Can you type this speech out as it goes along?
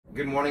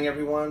Good morning,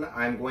 everyone.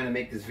 I'm going to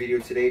make this video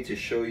today to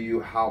show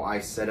you how I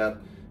set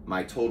up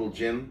my total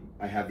gym.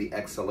 I have the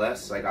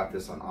XLS. I got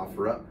this on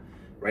OfferUp.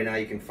 Right now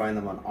you can find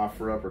them on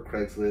OfferUp or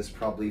Craigslist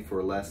probably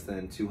for less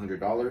than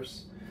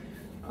 $200.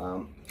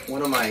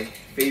 One of my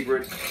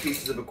favorite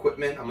pieces of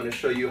equipment. I'm going to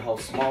show you how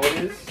small it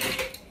is.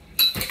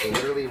 So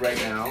literally right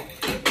now,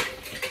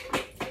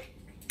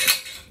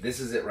 this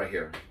is it right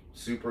here.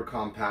 Super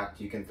compact.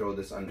 You can throw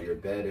this under your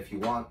bed if you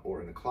want or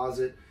in the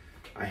closet.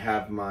 I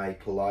have my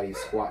Pilates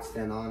squat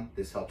stand on.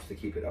 This helps to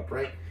keep it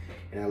upright.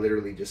 And I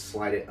literally just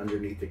slide it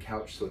underneath the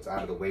couch so it's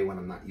out of the way when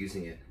I'm not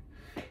using it.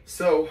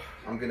 So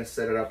I'm gonna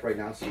set it up right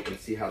now so you can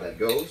see how that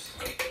goes.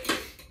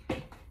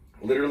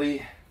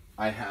 Literally,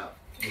 I have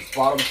this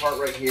bottom part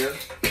right here.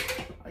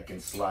 I can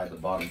slide the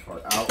bottom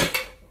part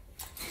out.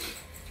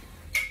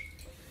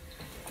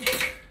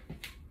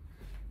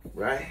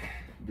 Right?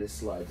 This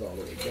slides all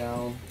the way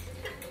down.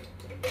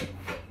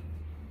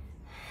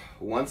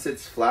 Once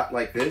it's flat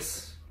like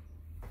this,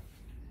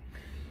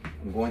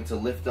 I'm going to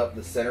lift up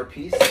the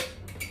centerpiece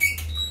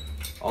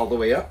all the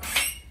way up.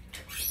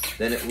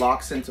 Then it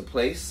locks into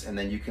place, and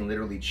then you can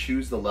literally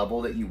choose the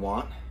level that you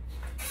want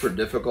for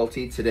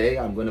difficulty. Today,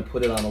 I'm going to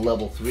put it on a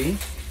level 3.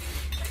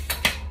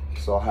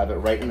 So I'll have it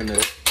right in the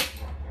middle.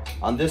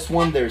 On this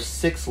one, there's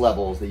 6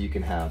 levels that you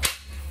can have.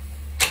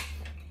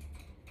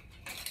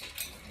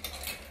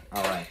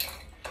 All right.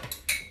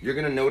 You're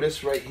going to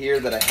notice right here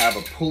that I have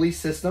a pulley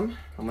system.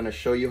 I'm going to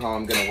show you how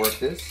I'm going to work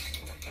this.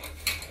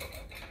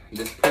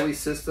 This pulley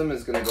system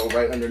is going to go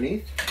right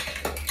underneath,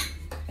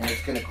 and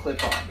it's going to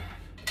clip on.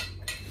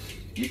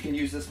 You can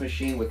use this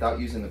machine without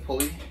using the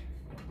pulley.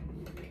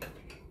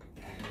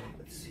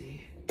 Let's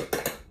see.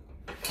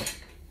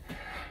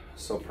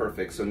 So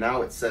perfect. So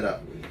now it's set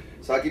up.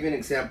 So I'll give you an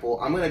example.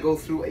 I'm going to go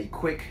through a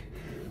quick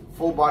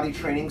full body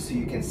training so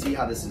you can see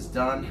how this is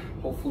done.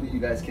 Hopefully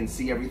you guys can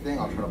see everything.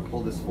 I'll try to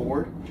pull this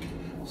forward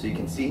so you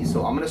can see.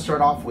 So I'm going to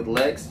start off with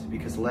legs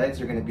because legs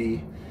are going to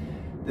be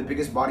the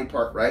biggest body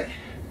part, right?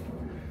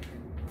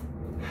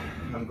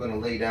 I'm going to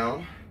lay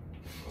down.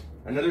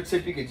 Another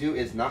tip you could do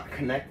is not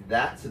connect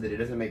that so that it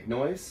doesn't make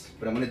noise,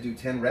 but I'm going to do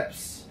 10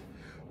 reps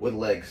with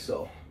legs.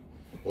 So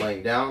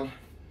laying down,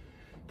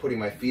 putting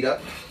my feet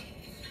up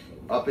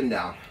and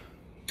down.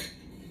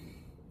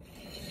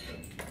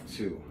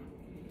 2,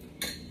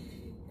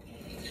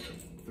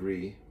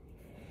 3,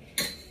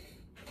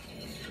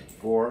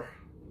 4,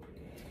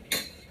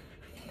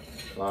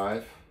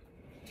 5,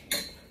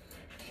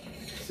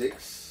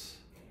 6,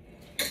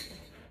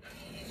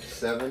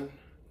 7,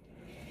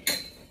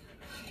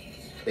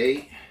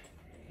 8,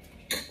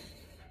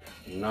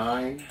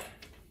 9,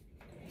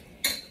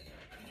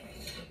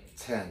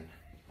 10.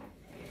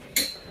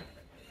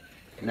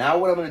 Now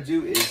what I'm going to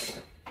do is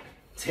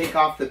take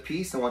off the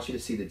piece. I want you to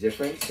see the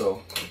difference.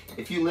 So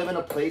if you live in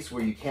a place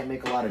where you can't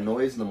make a lot of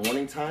noise in the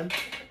morning time,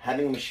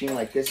 having a machine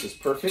like this is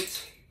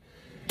perfect.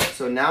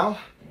 So now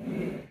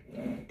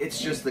it's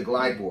just the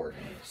glide board.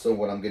 So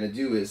what I'm going to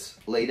do is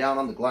lay down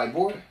on the glide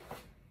board,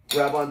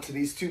 grab onto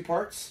these 2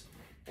 parts,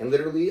 and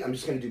literally I'm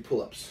just going to do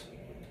pull-ups.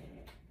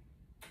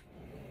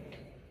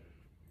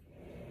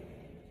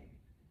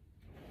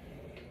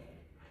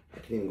 I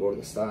can even go to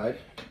the side.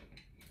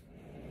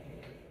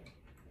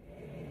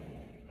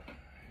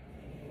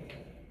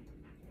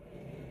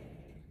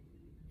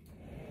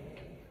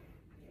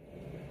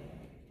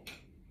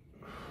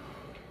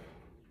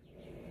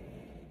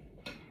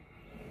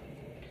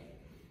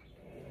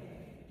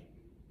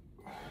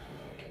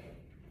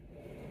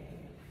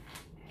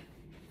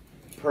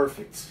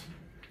 Perfect.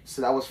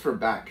 So that was for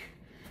back.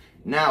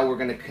 Now we're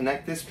going to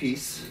connect this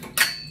piece.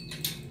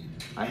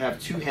 I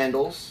have 2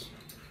 handles.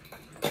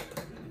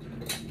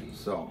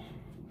 So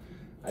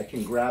I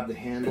can grab the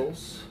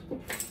handles.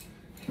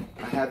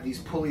 I have these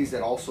pulleys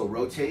that also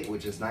rotate,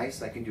 which is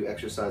nice. I can do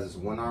exercises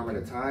one arm at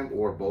a time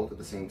or both at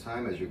the same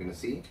time, as you're going to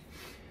see.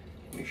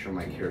 Make sure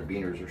my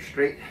carabiners are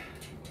straight.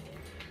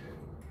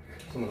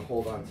 So I'm going to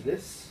hold on to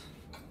this.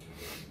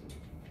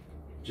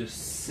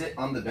 Just sit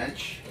on the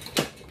bench.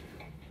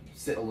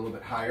 Sit a little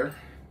bit higher.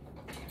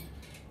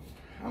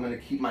 I'm going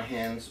to keep my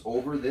hands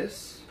over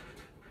this.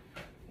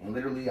 And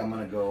literally I'm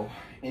going to go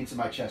into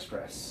my chest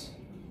press.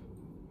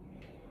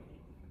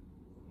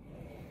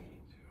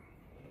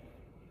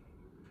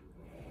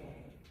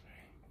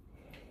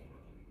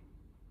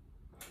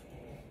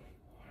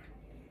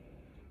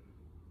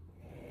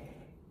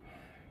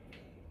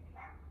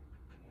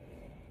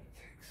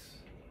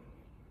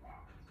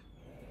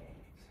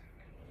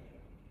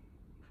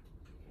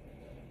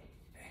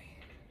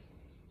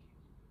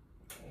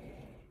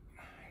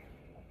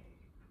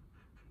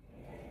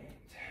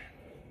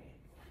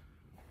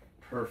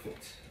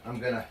 Perfect. I'm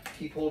gonna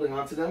keep holding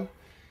on to them.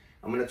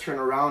 I'm gonna turn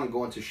around and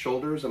go into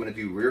shoulders. I'm gonna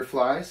do rear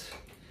flies.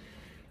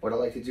 What I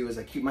like to do is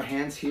I keep my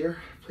hands here,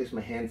 place my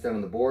hands down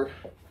on the board,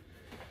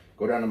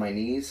 go down to my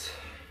knees.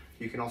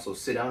 You can also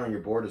sit down on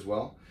your board as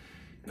well.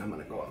 And I'm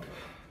gonna go up,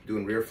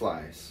 doing rear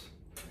flies.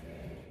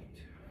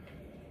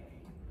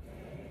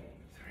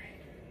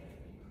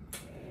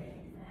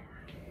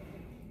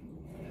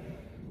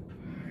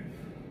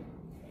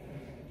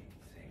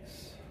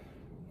 6,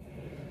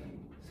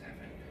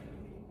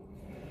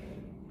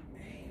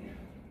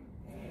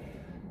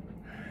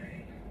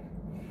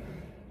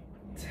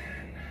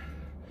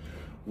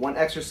 One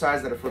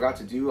exercise that I forgot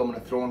to do, I'm gonna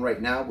throw in right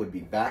now, would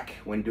be back.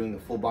 When doing the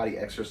full body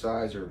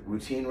exercise, or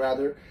routine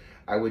rather,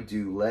 I would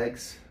do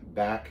legs,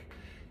 back,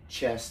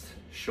 chest,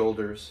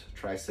 shoulders,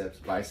 triceps,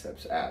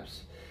 biceps,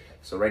 abs.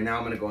 So right now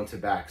I'm gonna go into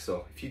back.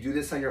 So if you do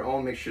this on your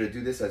own, make sure to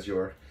do this as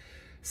your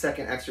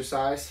second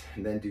exercise,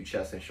 and then do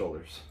chest and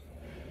shoulders.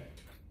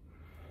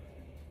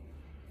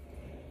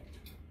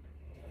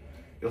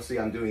 You'll see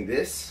I'm doing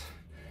this.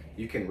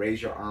 You can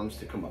raise your arms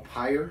to come up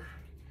higher.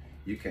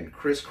 You can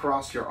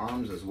crisscross your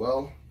arms as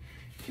well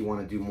if you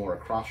want to do more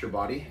across your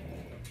body.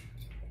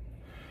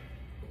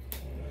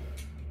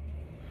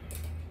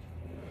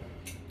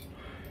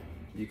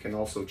 You can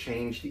also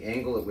change the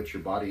angle at which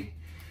your body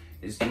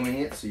is doing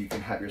it, so you can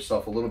have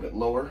yourself a little bit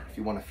lower if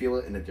you want to feel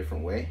it in a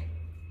different way.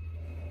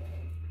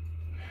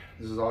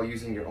 This is all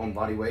using your own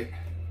body weight.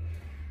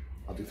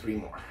 I'll do 3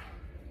 more.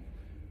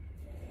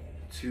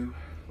 2,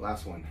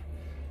 last one,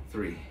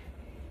 3.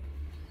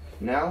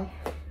 Now,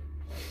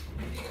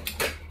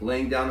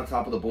 laying down on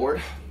top of the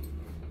board,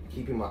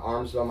 keeping my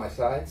arms by my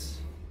sides.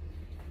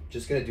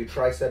 Just gonna do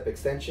tricep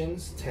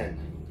extensions,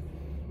 10.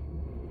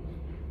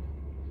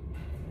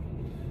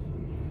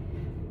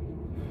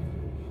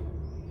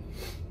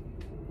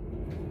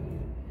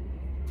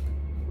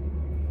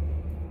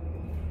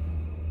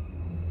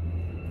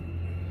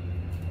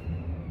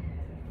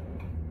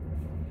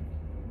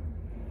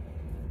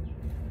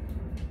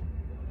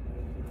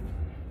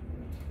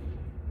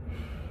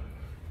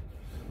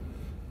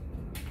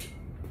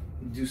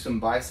 Do some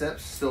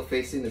biceps, still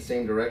facing the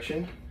same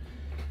direction.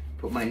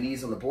 Put my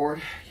knees on the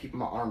board, keeping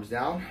my arms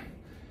down,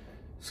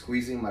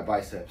 squeezing my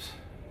biceps.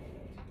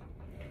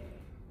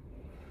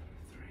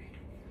 3,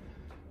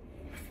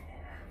 4,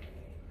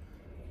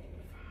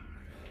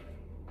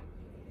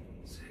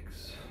 5,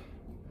 6,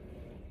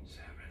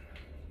 7,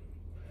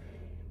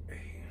 8,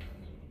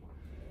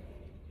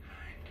 9,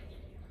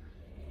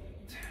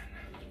 10.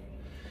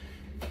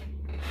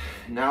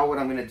 Now what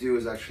I'm gonna do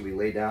is actually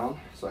lay down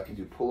so I can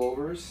do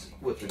pullovers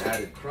with an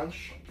added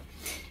crunch.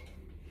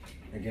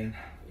 Again,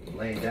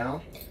 laying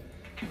down.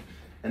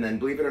 And then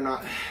believe it or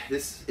not,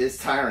 this is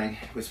tiring,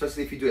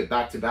 especially if you do it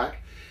back to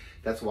back.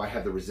 That's why I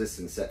have the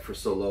resistance set for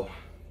so low.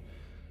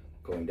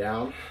 Going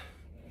down,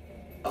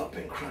 up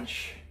and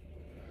crunch.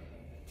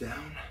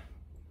 Down,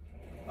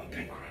 up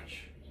and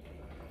crunch.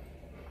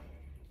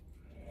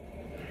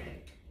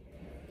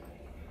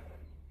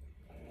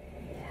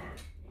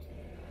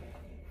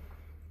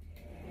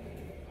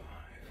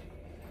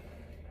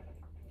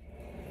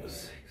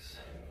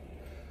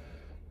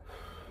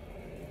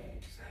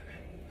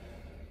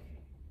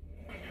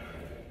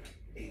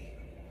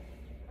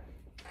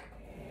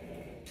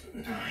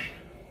 9, 10.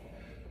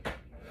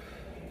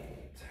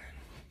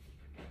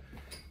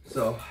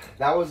 So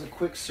that was a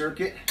quick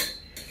circuit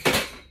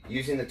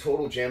using the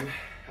Total Gym.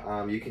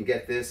 You can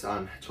get this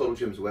on Total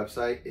Gym's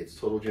website. It's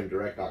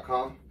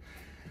totalgymdirect.com.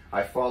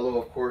 I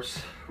follow, of course,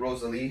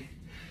 Rosalie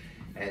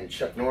and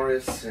Chuck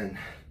Norris, and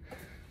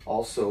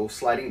also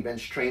Sliding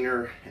Bench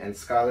Trainer and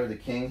Skylar the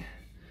King,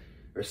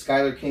 or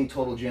Skylar King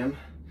Total Gym.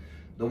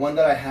 The one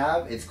that I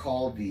have, it's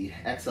called the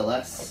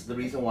XLS. The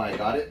reason why I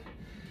got it,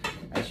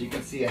 as you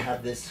can see, I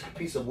have this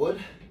piece of wood.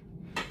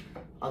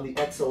 On the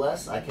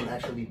XLS, I can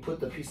actually put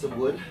the piece of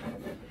wood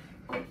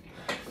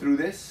through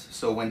this.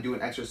 So when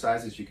doing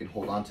exercises, you can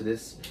hold on to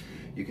this.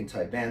 You can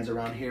tie bands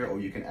around here, or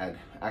you can add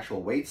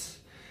actual weights.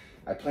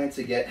 I plan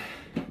to get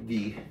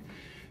the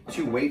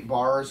 2 weight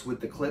bars with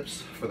the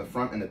clips for the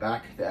front and the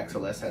back. The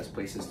XLS has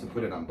places to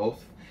put it on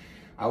both.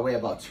 I weigh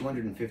about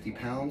 250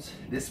 pounds.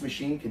 This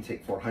machine can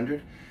take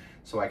 400,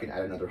 so I can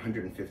add another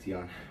 150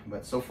 on.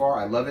 But so far,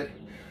 I love it.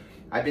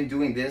 I've been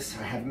doing this.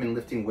 I haven't been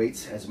lifting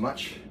weights as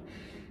much,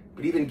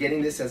 but even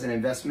getting this as an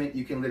investment,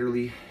 you can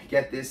literally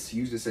get this,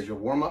 use this as your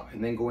warm-up,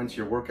 and then go into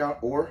your workout,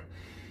 or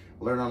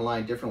learn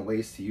online different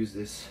ways to use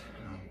this,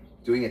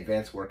 doing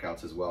advanced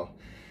workouts as well.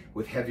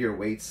 With heavier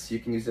weights, you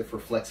can use it for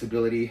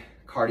flexibility,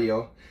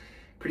 cardio,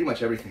 pretty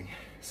much everything.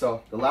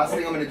 So the last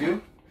thing I'm gonna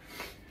do,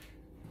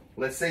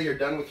 let's say you're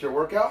done with your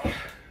workout.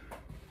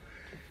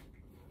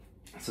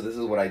 So this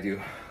is what I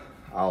do.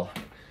 I'll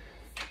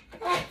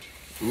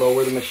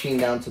lower the machine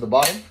down to the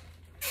bottom,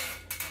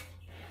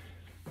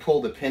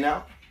 pull the pin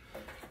out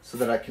so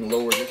that I can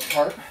lower this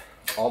part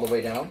all the way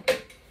down.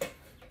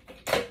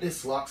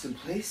 This locks in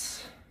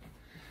place.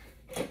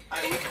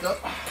 I lift up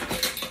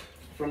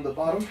from the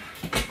bottom.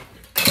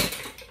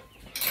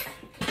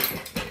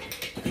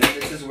 And then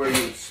this is where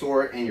you would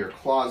store it in your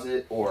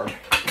closet, or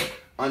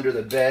under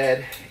the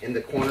bed, in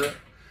the corner,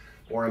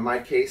 or in my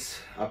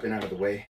case, up and out of the way.